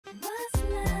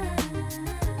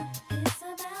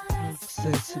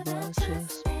This about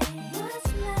trust me.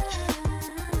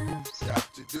 Got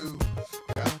to do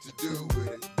with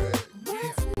it, babe.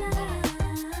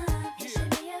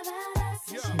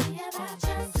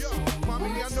 Mommy,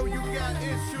 I know you got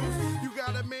issues. You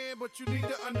got a man, but you need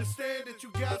to understand that you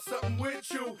got something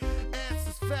with you. Ass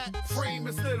is fat, frame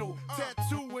is little.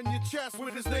 Tattoo in your chest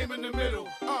with his name in the middle.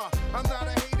 I'm not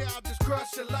a hater, I'll just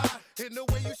crush a lie. In the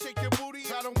way you shake your booty,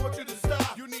 I don't want you to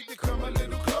stop. You need to come a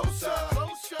little closer.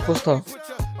 Просто. Put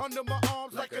you under my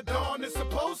arms like a dawn is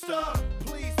supposed to.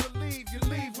 Please believe you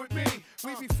leave with me.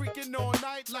 We be freaking all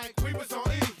night like we was on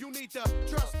E. You need to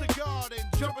trust the God and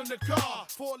jump in the car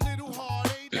for a little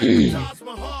heartache like the Taj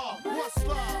Mahal. What's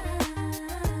love?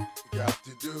 Got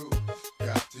to do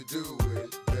with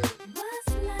it, babe.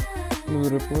 Ну,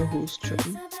 рэпнул голос, чё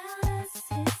там?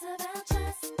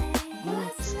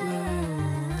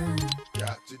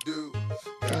 Got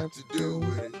to do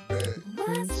with it, babe.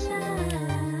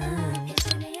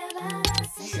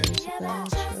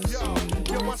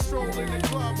 Yo, I stroll in the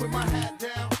club with my hat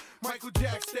down, Michael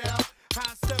Jack style,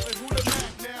 high stepping, who the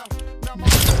Mac now? Now my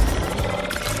chain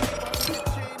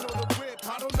or the whip,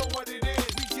 I don't know what it is.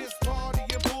 We just party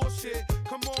and bullshit.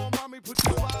 Come on, mommy, put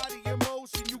your body in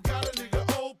motion. You got a nigga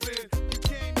open. You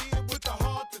came here with the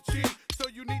heart to cheat, so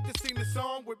you need to sing the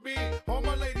song with me. All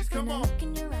my ladies, come on. Look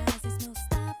in your eyes, there's no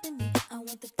stopping me. I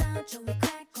want the Dodge or the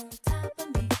crack on top of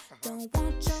me. Don't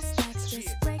want your stacks,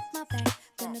 just break my back.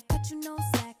 Gonna put you no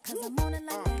slack, cause I'm on it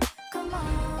like that. Come on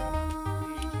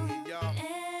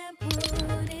and put it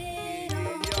on me.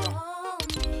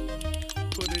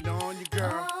 Put it on you,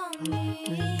 girl. On me.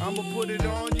 I'ma put it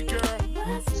on you, girl.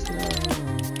 What's love?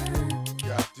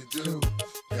 Got to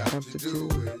do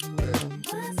with it, babe.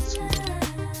 What's love?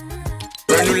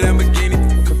 Brand new Lamborghini,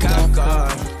 cop car.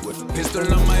 With a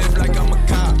pistol on my hip like I'm a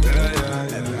cop.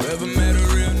 Have you ever met a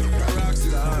real rock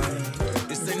star?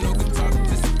 This ain't no guitar,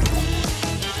 this is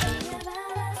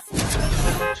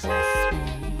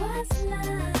What's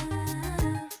love?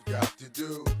 Got to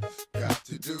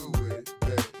do with it,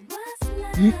 babe. What's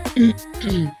love? It's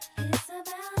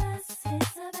about us,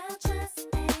 it's about trust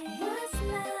me. What's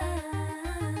love?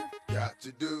 Got to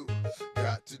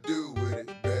do with it,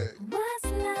 babe. What's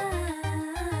love?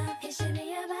 It should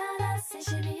be about us, it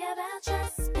should be about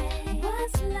trust me.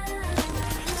 What's love?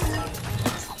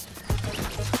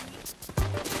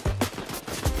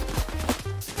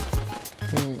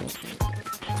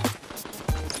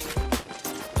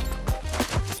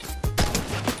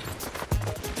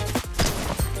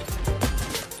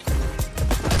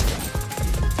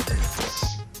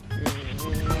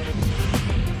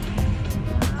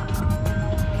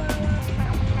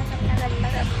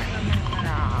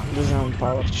 Design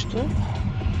Power 4.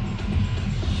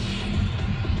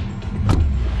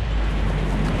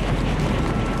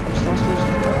 Что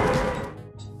слышно?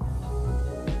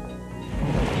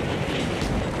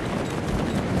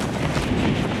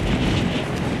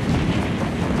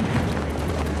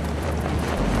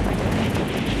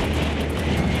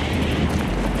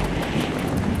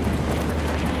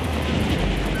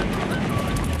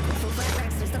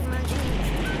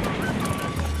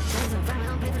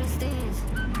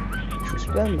 Что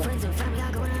спям, да?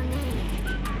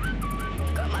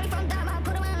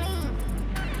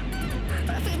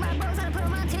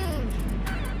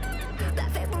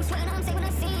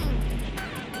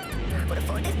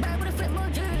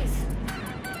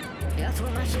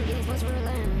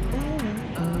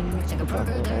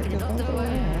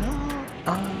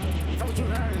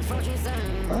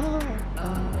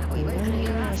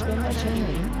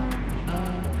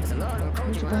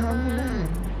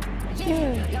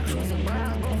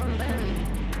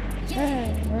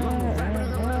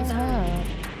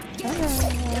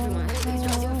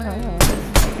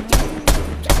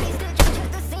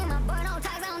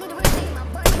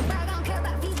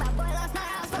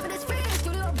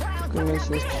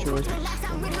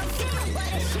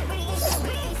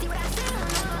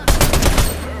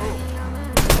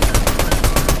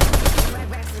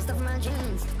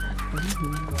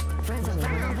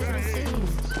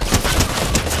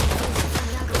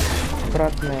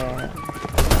 Обратная.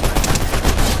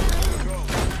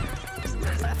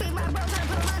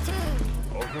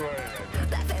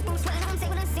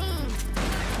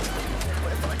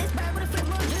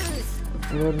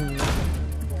 Верно.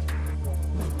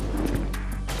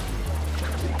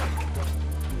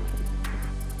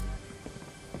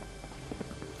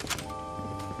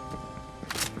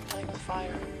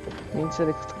 Min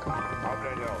selektka.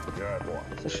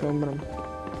 Слушай, умрем.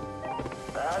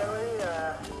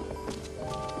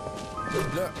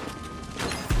 Look,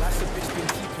 life's a bitch been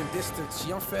keeping distance.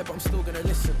 She unfair, but I'm still gonna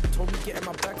listen. Told me get in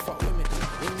my bag, fuck women.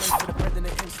 Wingman for the bread and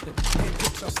the instant. Boston. Take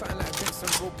picture something like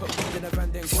Vincent, go put weed in a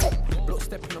van, then go. Block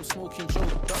stepping, I'm smoking Joe.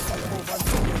 Dust on over, I'm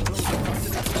doing blows.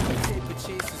 Busting up the paper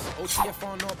chasers. OTF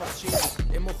on all about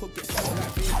shaders. In my hook, get smoked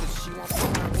like Vegas. She want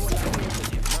fuck my roll like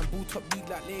Vegas. Man, boot up league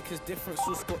like Lakers. Different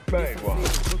sauce, got different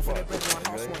flavors. Look for the bread, one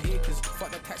house, one acres.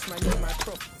 Fuck the tax man, need my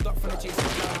crop. Duck from the Jason,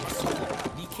 down my soul.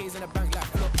 DKs in the bank like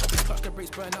flop. Touch the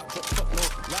brakes, burn up, drop top, no.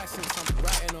 License, I'm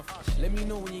writing off. Let me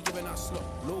know when you're giving out slot.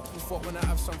 Local fuck when I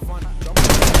have some fun.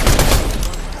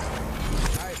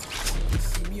 Aight,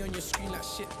 see me on your screen like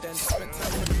shit then. Spend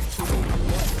time in the booth to wait.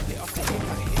 Hit off the game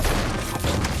like hit.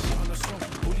 Shit on the song.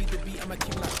 Bully the beat, I'm a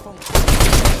king like Kong.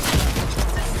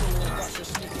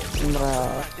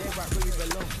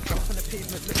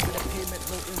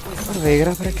 Prva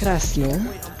igra prekrasna.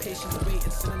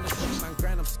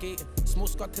 Smoke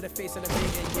scott to the face of the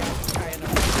rating, yeah,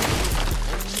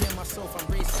 I'm me and myself, I'm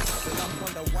racing. But I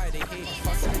wonder why they hate.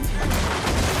 Fussing the team,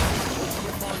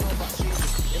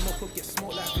 in my cook get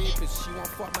smoked like vapors. She want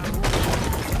fuck my roll.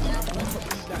 I'm top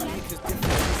league like Lakers.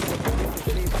 Different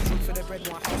flavors. Drink for the bread,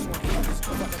 one house, one acres.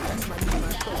 Fuck the tax, man, need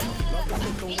my coat. Love the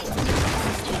look, don't walk.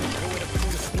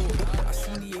 I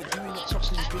seen the eight doing it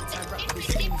properly. Big time rap for this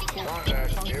team. Skip off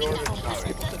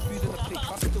the food in the plate.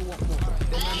 I still want more.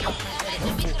 Then I'm not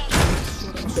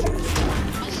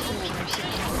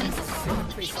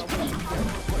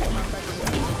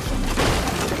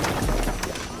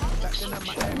back then I'm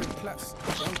my Iron Plus.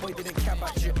 Young boy didn't care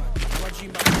about drip. My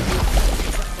dream about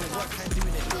work and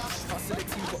doing it. Hustle the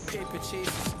team got paper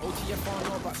chases. OTF on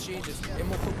all about strangers. In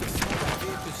my hook get smoked like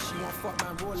vapors. She want fuck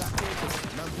man roll like papers.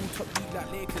 Man boot up league like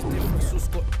Lakers. Different sauce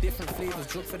got different flavors.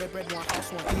 Drug for the bread, one house,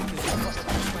 one acres. Fuck the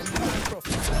tax man, need my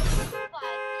profit.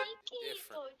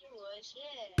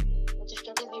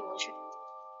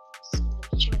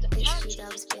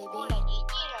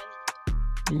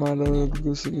 Mada od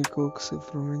gusigi koliko se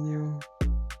promenio.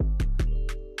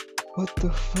 What the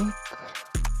fuck?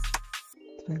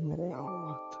 Tremere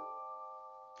out.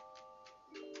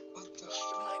 What the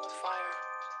fuck?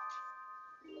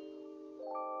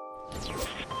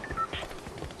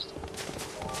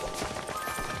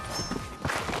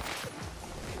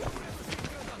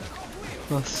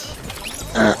 Nossa.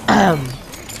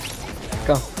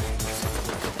 Go.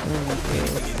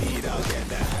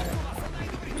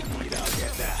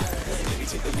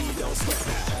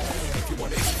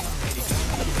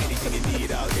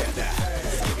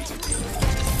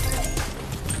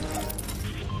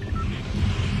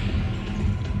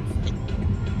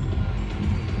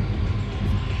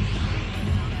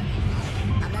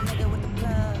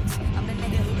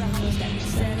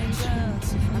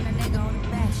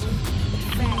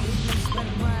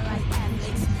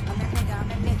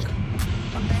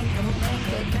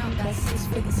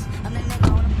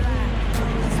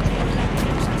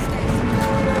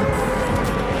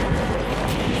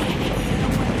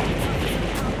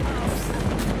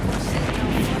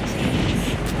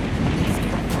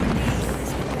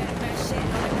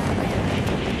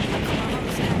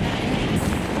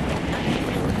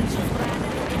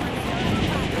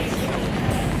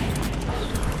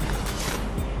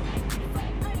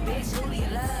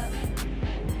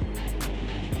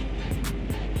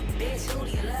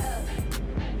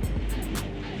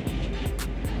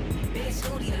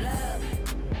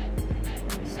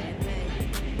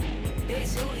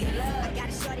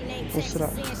 Usra.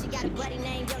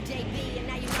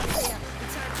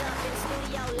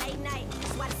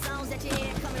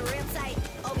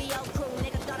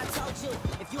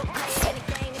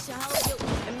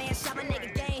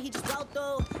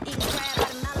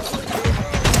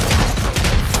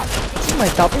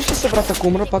 Майтапа ще се брата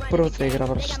Кумра, пак първата игра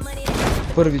връща.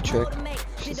 Първи човек.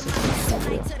 Ще се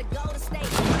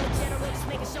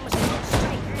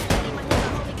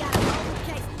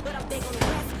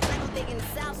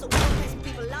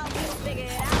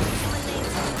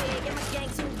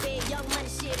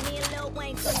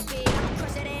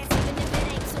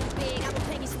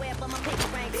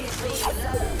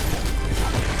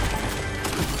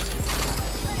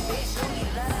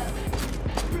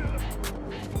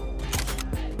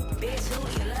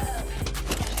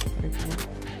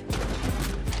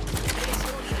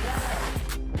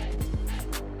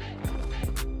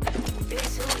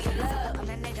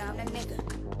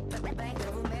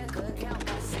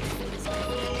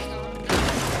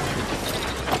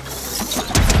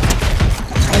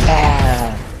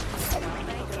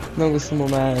много съм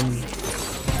умен.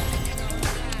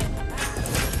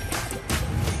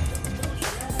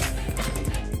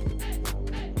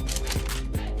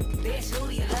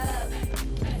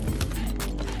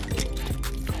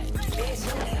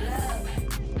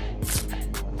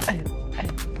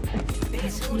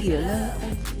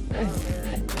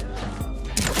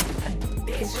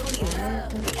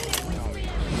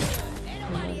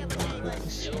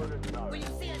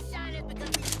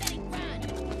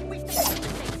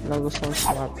 Logo são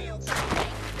suaves.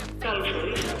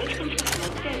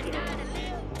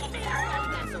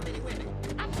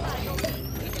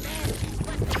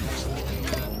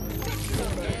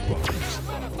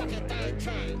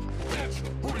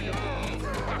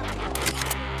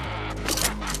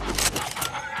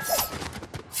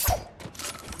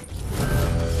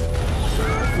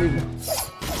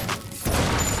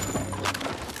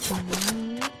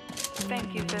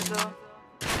 Thank you, Fizzle.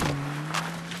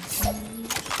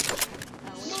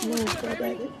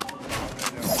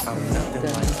 I'm nothing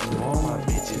like you. All my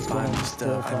bitches buy me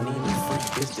stuff. I need a freak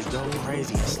bitch to go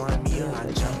crazy and slime me up. I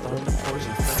jumped on the porch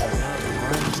and fell in love with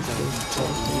grimy stuff. You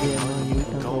told me you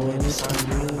can go in and sign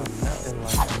me up. I'm nothing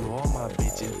like you. All my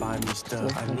bitches buy me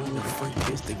stuff. I need a freak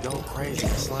bitch to go crazy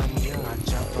and slime me up. I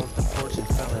jumped off the porch and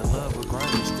fell in love with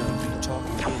grimy stuff. You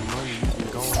talking getting money, you can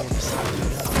go in and sign me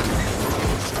up.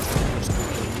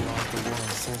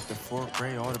 Since the 4th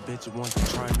grade, all the bitches want to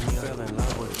try me up. Fell in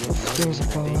love with getting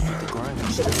money, and they get the grimy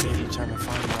stuff. Steady trying to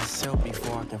find myself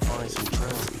before I can find some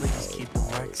trails. Please keep them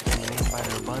racks coming in by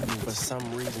the bundle. For some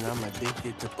reason, I'm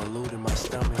addicted to polluting my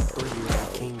stomach.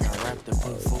 3-year-old king, I rap to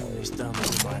put food in his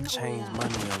stomach. My chains,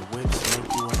 money, and whips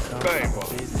make you uncomfortable. I'm a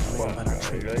businessman, but I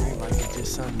treat you like it's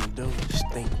just something to do. Just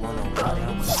think one on one,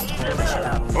 I was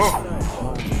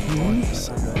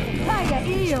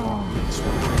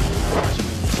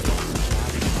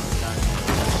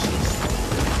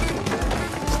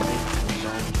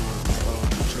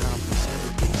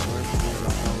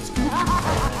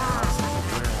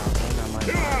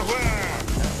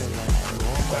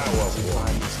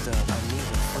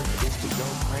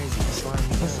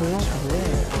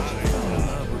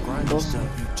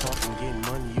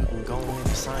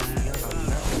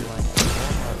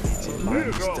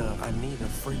I need a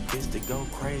freak bitch to go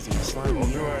crazy and slime me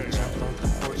up. I jumped off the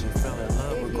porch and fell in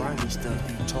love with grimy stuff.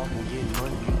 You talking, getting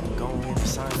money, you can go ahead and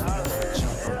sign me up. I jumped off the porch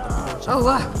and fell in love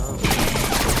with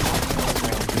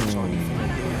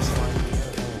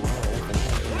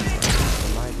the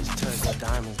lightest touch,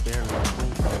 diamonds buried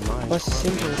between my mind. What's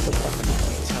simple?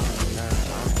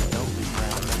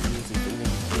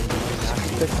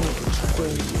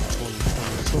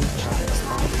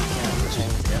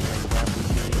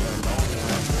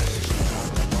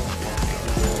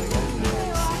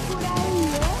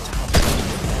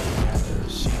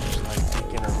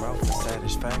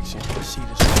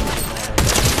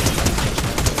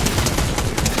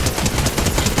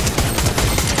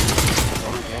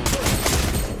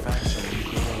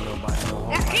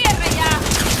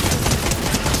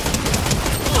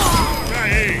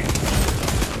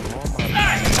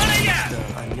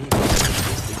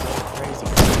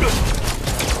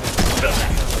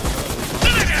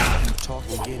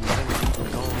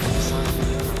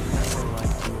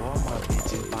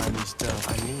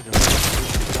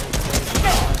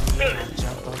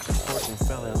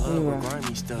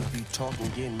 You talking,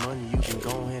 getting money, you can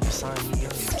go ahead and sign me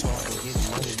up. You talking, getting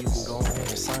money, you can go ahead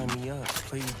and sign me up.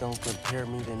 Please don't compare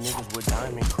me to niggas with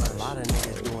diamond crush. A lot of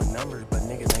niggas doing numbers, but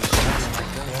niggas ain't shining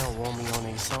like that. They don't want me on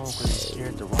their song cause they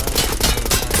scared to rhyme.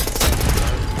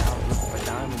 Out looking for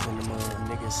diamonds in the mud.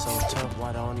 Niggas so tough,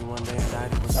 why the only one they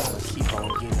united was us? Keep on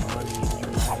getting money and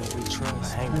united we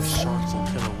trust. I hang with sharks and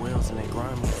killer whales and they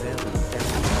grind me fail.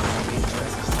 Every time I get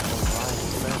dressed, it's like I'm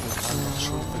riding feathers. I'm the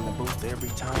truth in the booth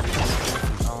every time.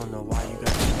 I don't know why you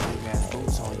got these big ass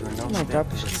boots on. You're no step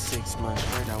for 6 months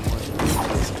straight. I wasn't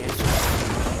really scheduled.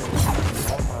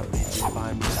 All my bitches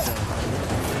buy me stuff. I need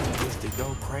a bitch to go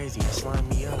crazy and slime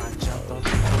me up. I jumped off the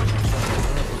porch and fell in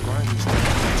love with grimy stuff.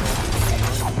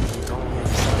 Go ahead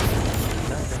and sign me up.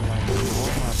 Nothing like you.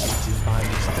 All my bitches buy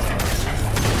me stuff.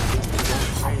 I need a bitch to go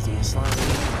crazy and slime me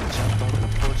up. I jumped off the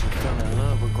porch and fell in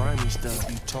love with grimy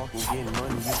stuff. You talking, getting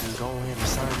money, you can go ahead and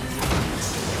sign me up.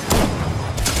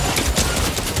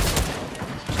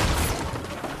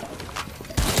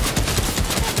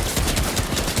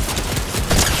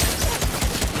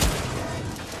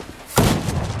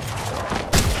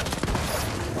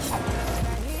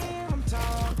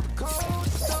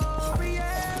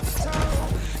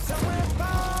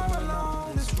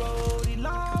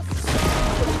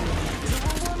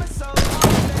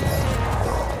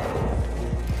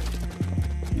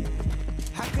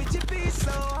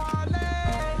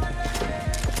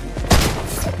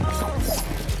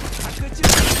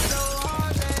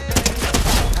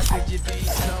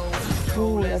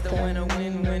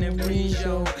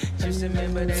 Just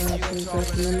remember that you can talk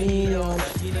to me,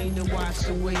 you need to watch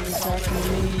the way you talk to me.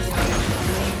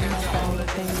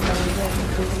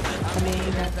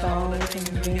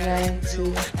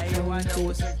 Hey, yo, I know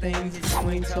what some things that you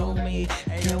ain't told me.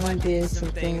 Hey, yo, I did some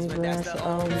things, but that's the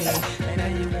old me. And now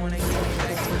you wanna get me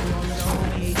back to the old know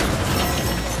me. You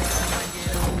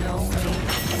don't know me.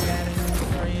 You got a new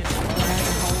friend, like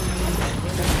a homie.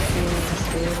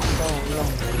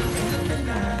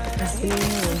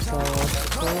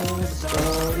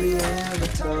 Story ever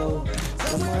told.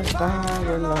 Someone far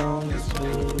along this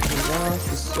road, he lost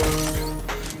his soul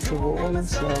to a woman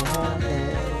so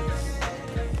heartless.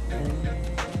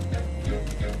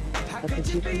 How could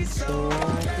you be so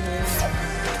heartless?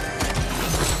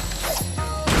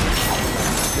 How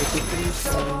could you be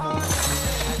so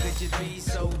heartless? How could you be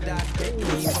so dark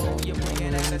evil? You're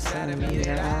bringing out a side of me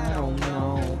that I don't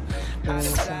know. Out of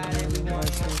sight, everyone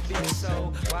can be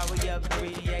so. Why we up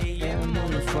 3 a.m.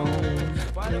 on the phone?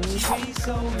 Why don't you be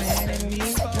so mad at me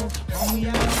for? Homie,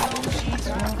 I know she's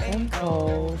hot and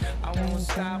cold. I won't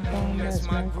stop, won't mess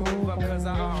my groove up, cause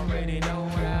I already know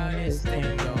how this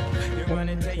thing go. You're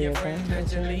gonna tell your friends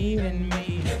that you're leaving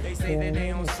me. They say that they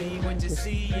don't see what you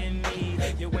see in me.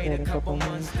 You wait a couple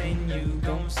months, then you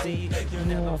gon' see. You'll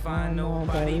never find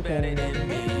nobody better than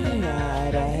me.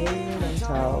 I hate and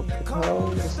talk the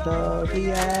coldest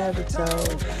story ever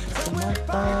told. Someone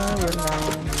far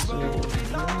along this road, he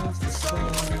lost his soul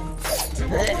to a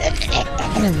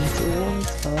woman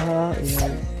so heartless.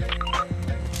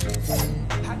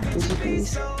 How could you be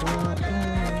so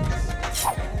heartless?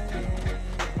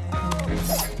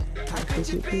 How could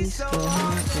you be so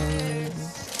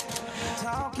heartless?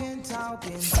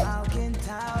 Talking,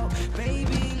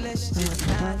 baby, let's just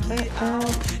knock it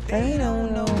out. They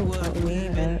don't know what we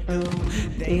been through.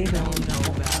 They don't know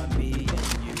about me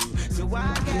and you. So I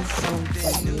got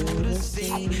something new to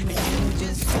see. And you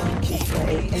just don't keep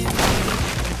hating me.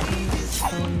 We just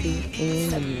don't be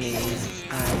enemies.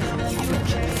 I know you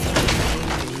can't hate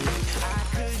me. I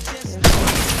could just be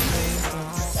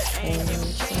and you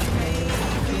can't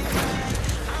make it right.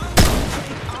 I'm gonna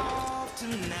take off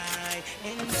tonight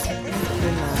and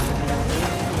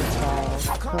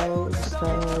Cold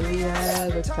story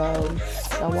ever told.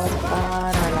 Someone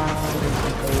far along this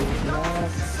road,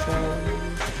 lost his soul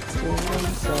to a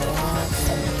woman so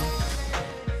heartless.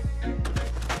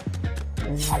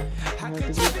 How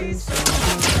could you be so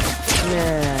heartless?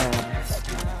 Yeah.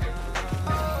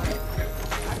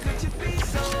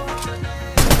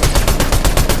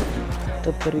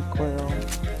 To прикольно.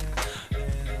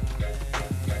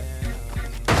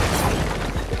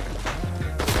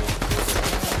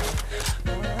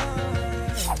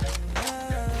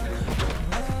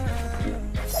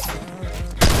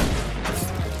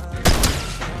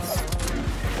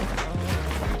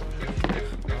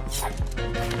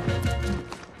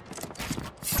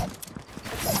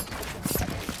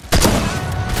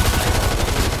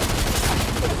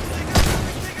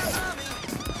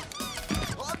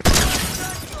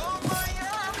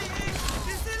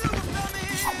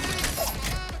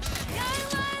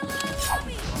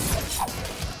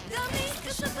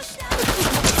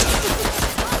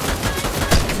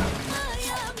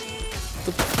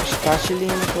 Кашель не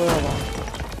было.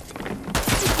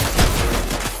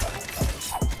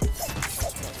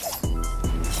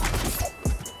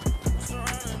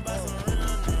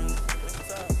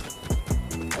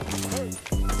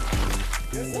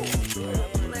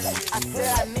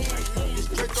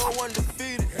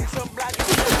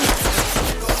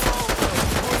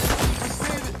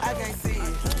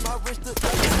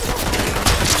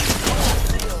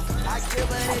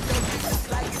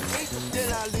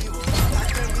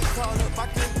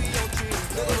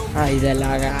 Ay, de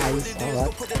la guys,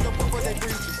 what?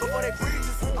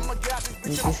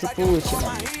 ¿En qué se pucha?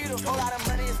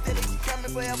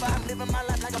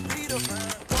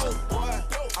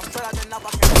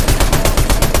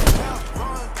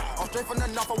 Straight from the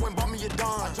north, I went bought me a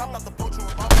dawn. I dropped out the poacher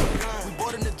and bought me a gun. We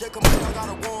bought in the jet, come on, I got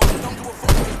a warrant. Don't give a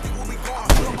fuck, we think we'll be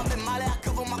gone. Pull up out the molly, I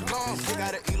cover my guns. They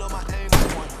got an elo, my aim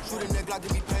is one. Shoot a nigga,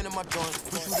 give me pain in my joints.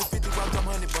 We shoot a 50 rounds, I'm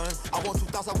honey buns. I want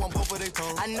 2,000, I want both of they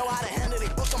tongues. I know how to handle they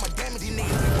book, I'm a game of these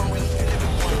niggas. They want really kill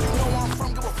everyone. You know where I'm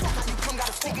from, give a fuck how you come. Got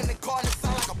a stick in the car and it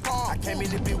sound like a bomb. I came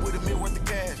in the bit with $1 million worth of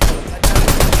cash.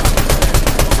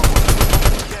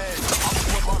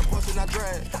 I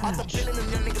drag. I stop feeling them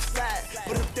young niggas sad.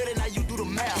 But if they now you do the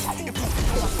math. If you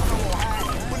see my son, I won't hide.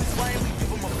 When it's rain, we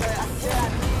give them a pass. I said I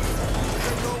need it.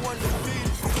 There's no one to feed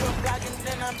it. You're blocking,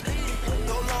 then I bleed it.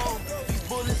 So long, these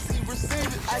bullets see receive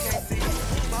it. I can't see it.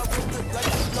 My wrist look like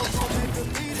a slow mo, make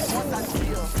them eat it. Once I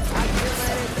chill, I give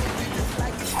it and they be just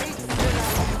like it's hate. Then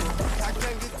I leave it. I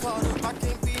can't get caught up, I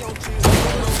can't be on chill. You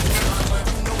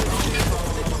know what it is.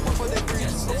 They fuck before they breathe.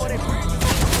 Before they breathe.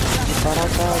 Para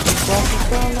acá,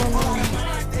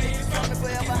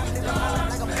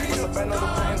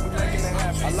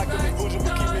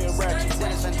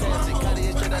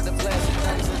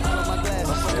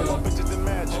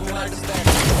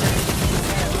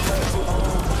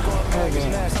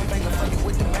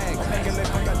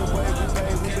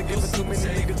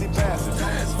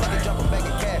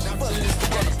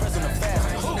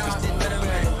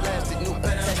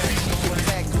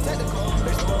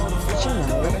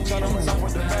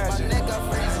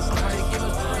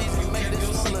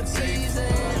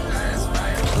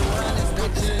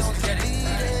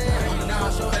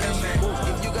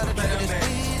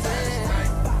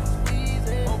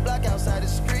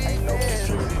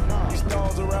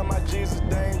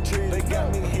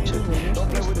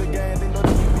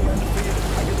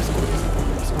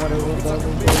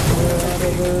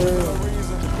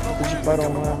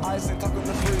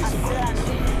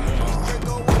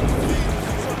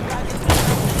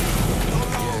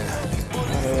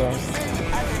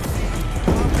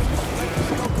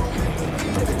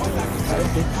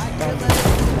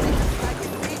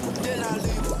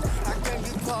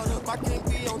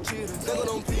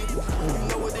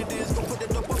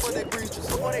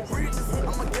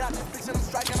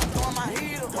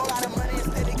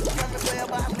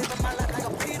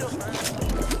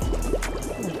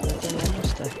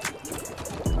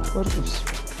 Корпус.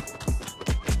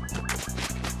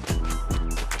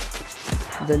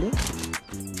 Дали?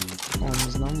 О,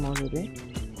 не знам, може би.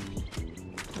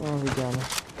 О, видяно.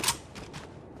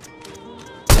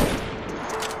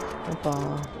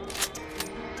 Опа.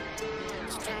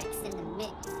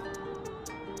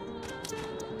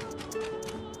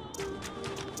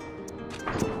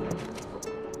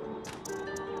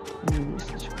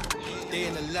 Day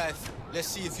in the life, let's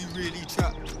see if you really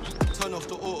trap. Turn off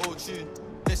the auto tune.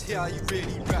 Let's hear how you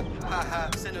really rap. Haha,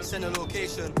 send a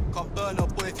location. Can't burn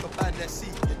up, boy, if you're bad, let's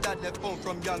see. Your dad left home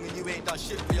from young and you ain't done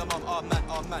shit for your mum. Oh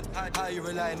man. How you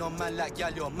relying on man like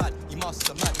gal, you're mad. You must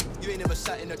have mad. You ain't never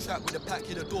sat in a trap with a pack,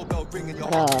 hear the doorbell ringing your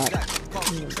heart. Like, can't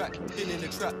keep track. Been in the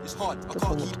trap, it's hard. I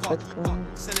can't keep up.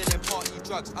 Selling them party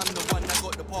drugs, I'm the one that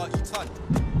got the party ton.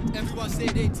 Everyone say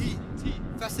they T.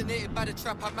 Fascinated by the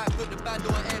trap, I might put the band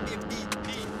on Airbnb.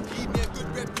 Leave me a good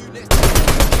review next time.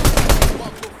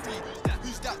 One for free.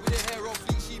 Who's that with her hair on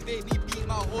fleek? She made me beat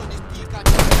my horn, this peak. I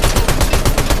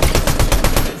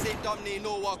say dumb, they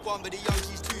know what I want, but the young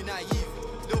G's too naive.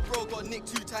 Lil' bro got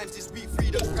nicked 2 times this week,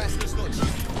 freedom price was not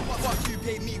cheap. Fuck you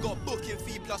pay me, got booking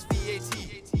fee plus VAT.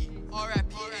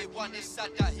 RIP A1, it's sad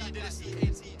that he didn't see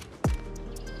 18.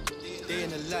 Day in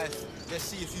the life, let's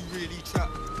see if you really trap.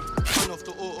 Turn off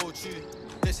the auto tune.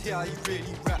 Let's hear how you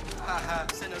really rap. Haha,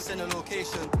 send a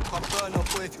location. Can't burn up,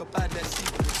 boy, if you're bad, let's see.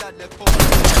 Your dad left home.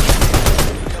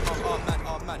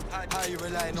 Oh man. How you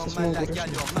relying on man like gal,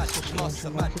 you're mad. You must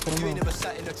have mad. You ain't never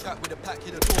sat in a trap with a pack,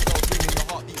 hit a doorbell ringing your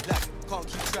heartbeat black. Can't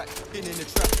keep track, been in the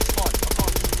trap, it's hard, I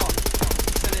can't keep up.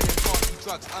 Selling them party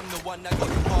drugs, I'm the one that got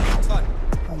the party ton.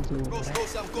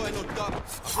 Rose, I'm going on dumb.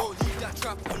 I won't leave that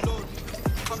trap alone.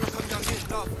 I'm young in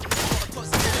love. Got a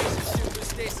toxic relationship with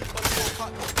Stacy, but no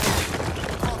cut.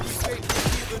 Can't be straight,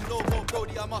 even no more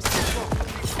Brody, I must be wrong.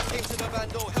 Came to the van,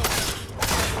 no help.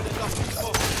 I wouldn't love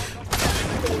people.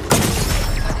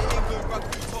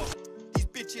 These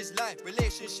bitches lie,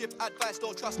 relationship advice,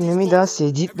 don't trust. Не ми да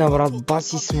седит на брат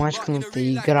баси смачкната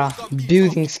игра.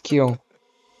 Building skill.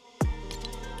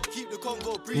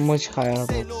 Much higher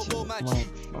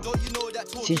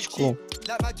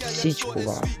Всичко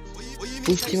брат.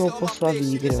 Пусти ме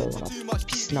по-слаби игри, брат.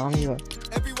 Писна ми, бе.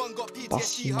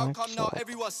 Баси майка,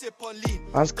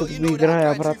 аз като го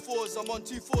играя, брат.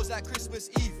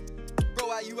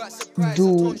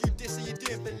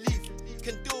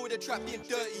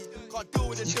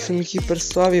 Всички са ми хипер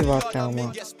слаби, брат,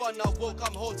 ама.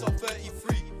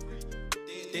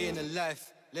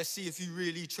 Let's see if you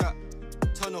really trap.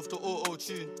 Turn off the auto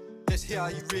tune. Let's hear how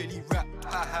you really rap.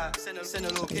 Haha, send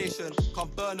a location.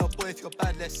 Can't burn up, boy, if you're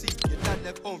bad, let's see. Your dad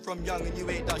left home from young and you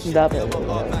ain't done shit. How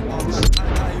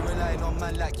you relying on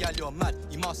man like gal, you're mad.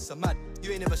 You must have mad. You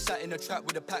ain't never sat in a trap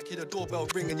with a pack, hear the doorbell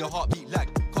ringing your heartbeat lag.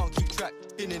 Can't keep track,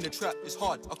 been in the trap, it's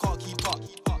hard, I can't keep up.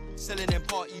 Selling them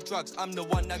party drugs, I'm the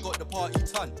one that got the party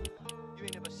ton. You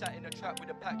ain't never sat in a trap with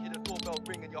a pack, hear the doorbell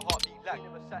ringing your heartbeat lag. You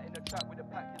never sat in a trap with a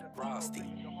pack, hear the doorbell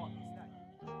ringing your heartbeat lag.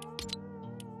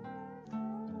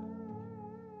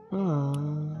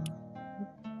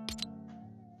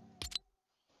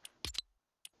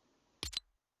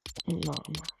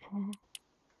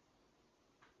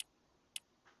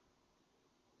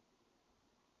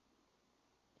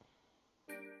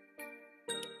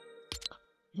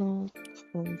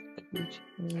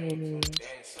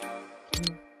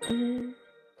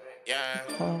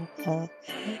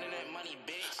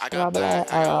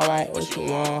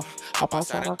 I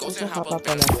passar a cosa, hop up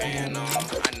on the fan. I know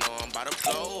I'm about to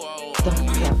blow.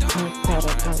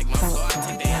 Take my foot off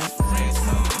the dance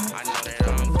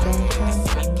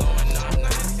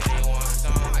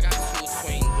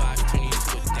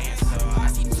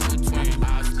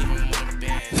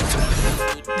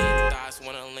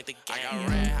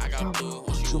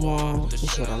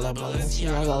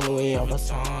over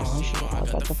time. She I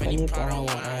got the funny bone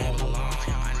when I have a long.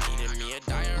 I needed me a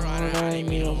diorama, I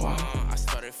need a one. I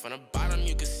started from the bottom,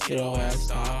 you can see the way I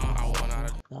start. I want out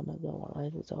of 咱们跟我来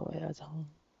就走为了长。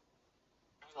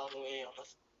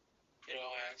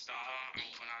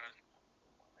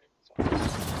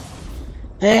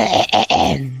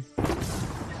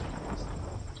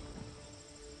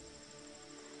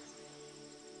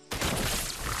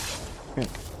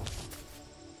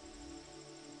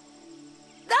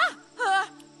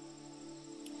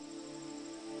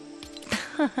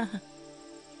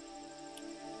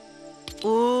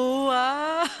 Ooh,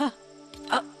 ah.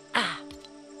 Oh, ah.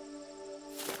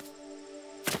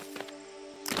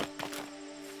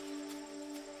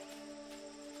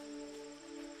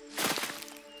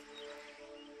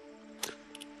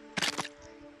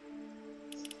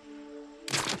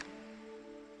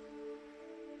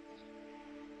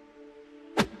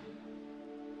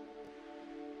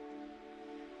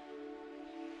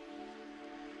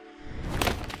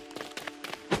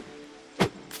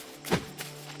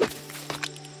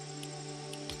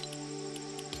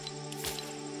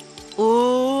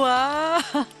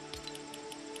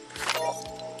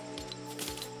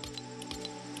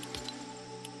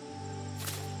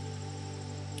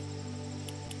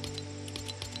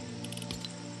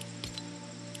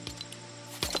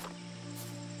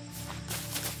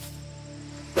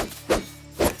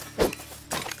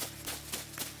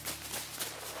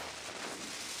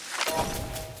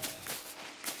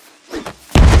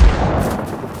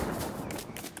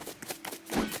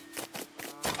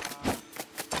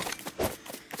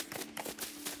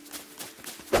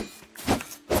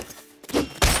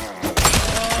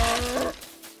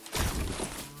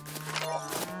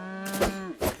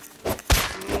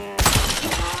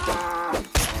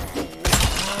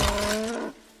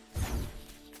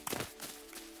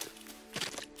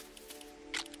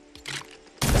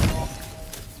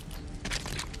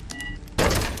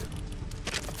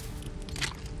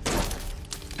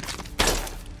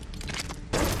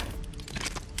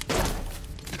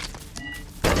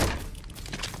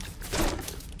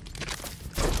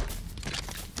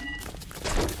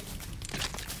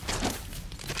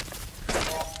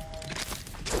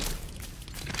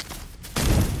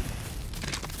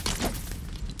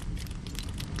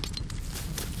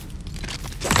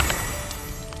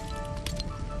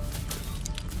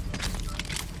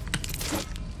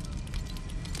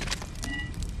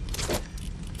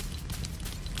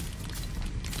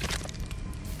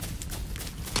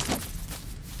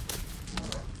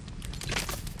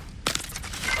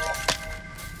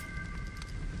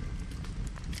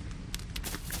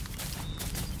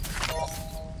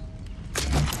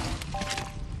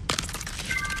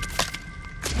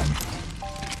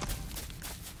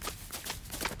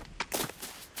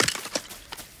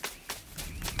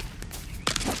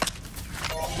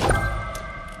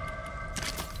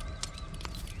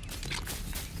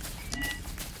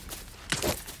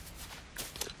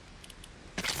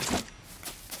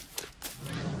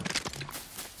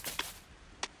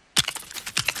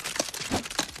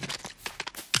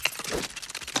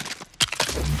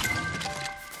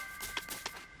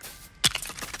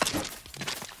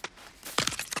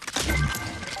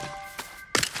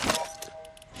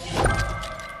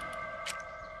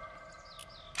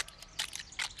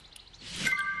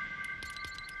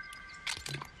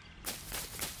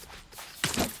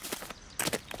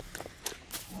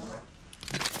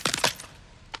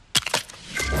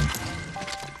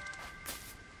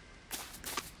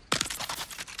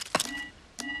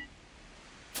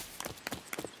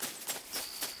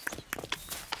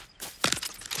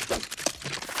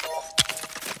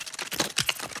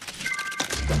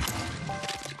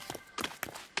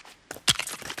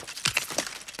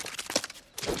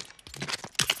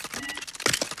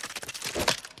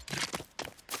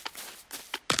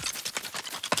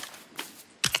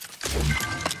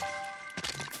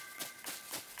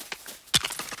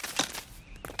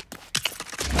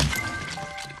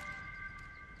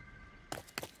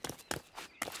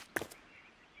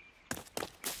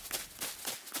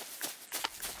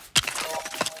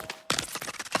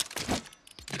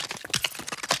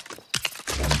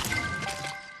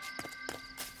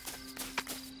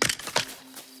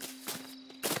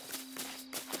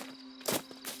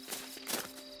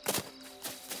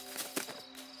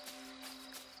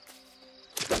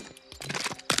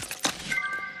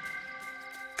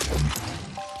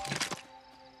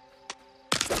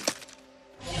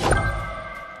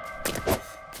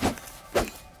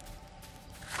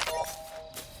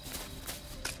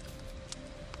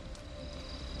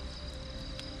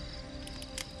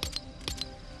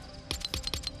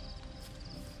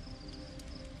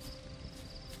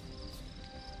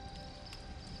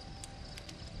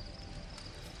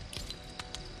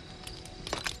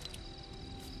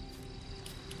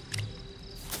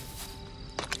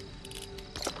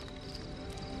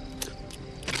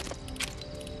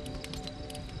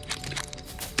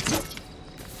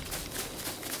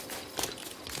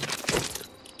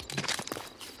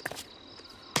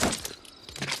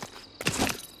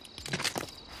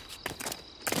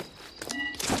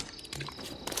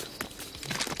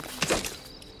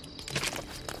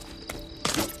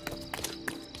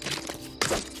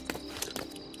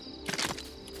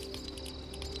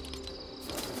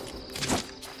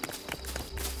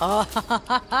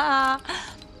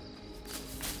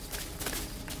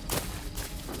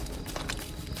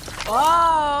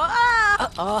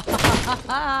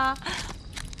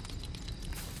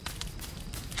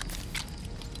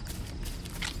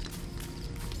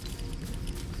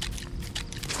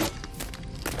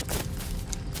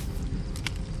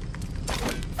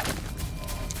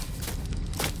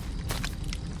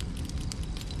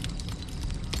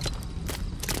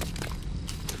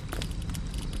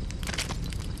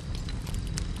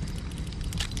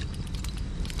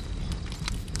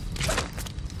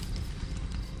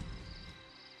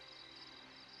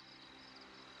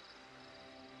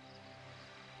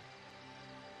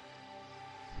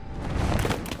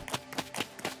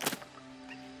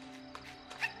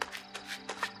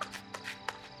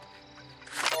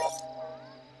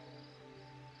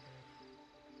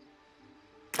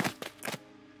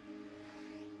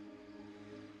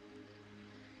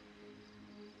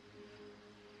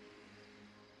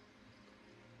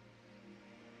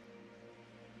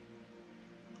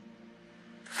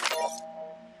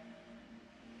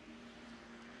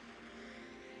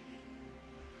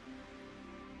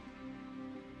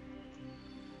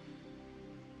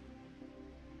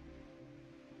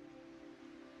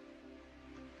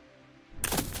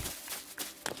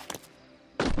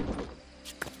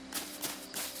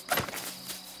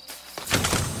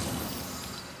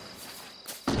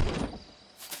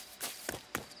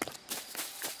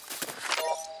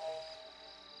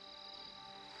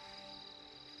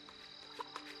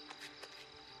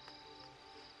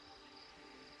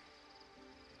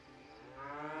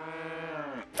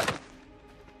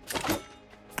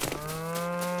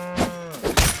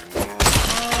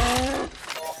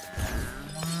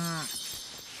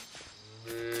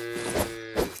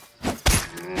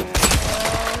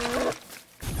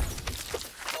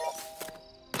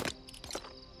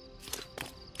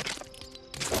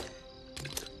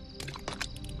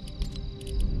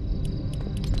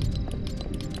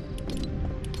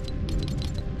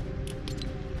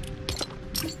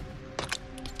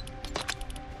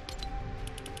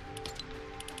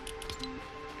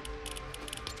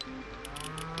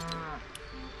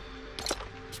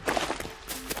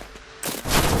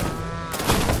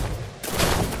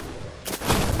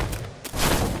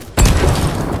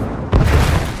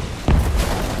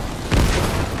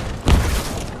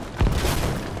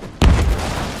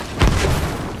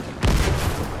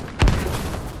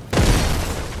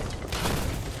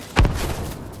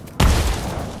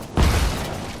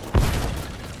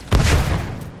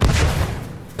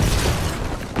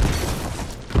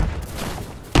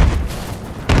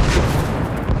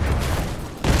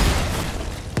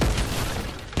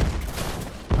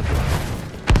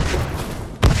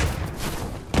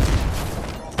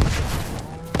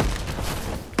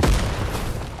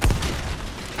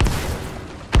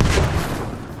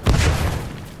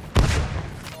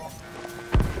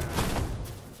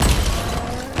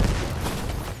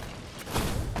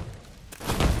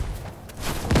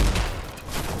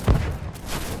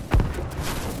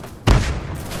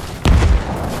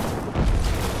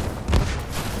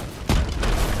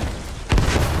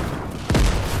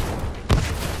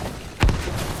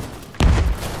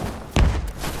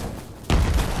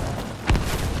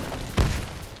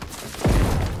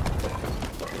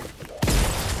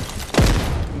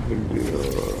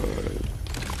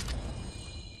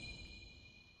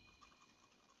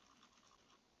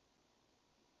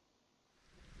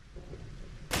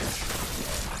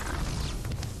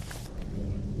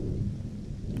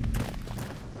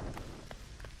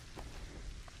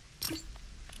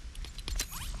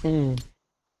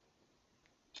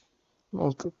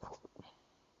 Mantıklı.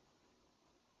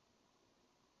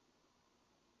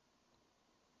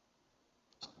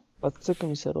 Pazzesco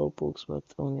mi sarò Roblox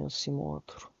Patronia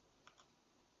Simulator.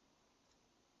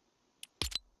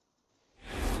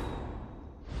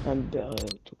 Abbiamo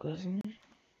così.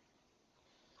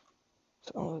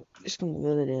 Искам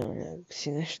да видя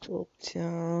някакси нещо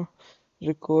опция.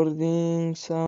 Recording,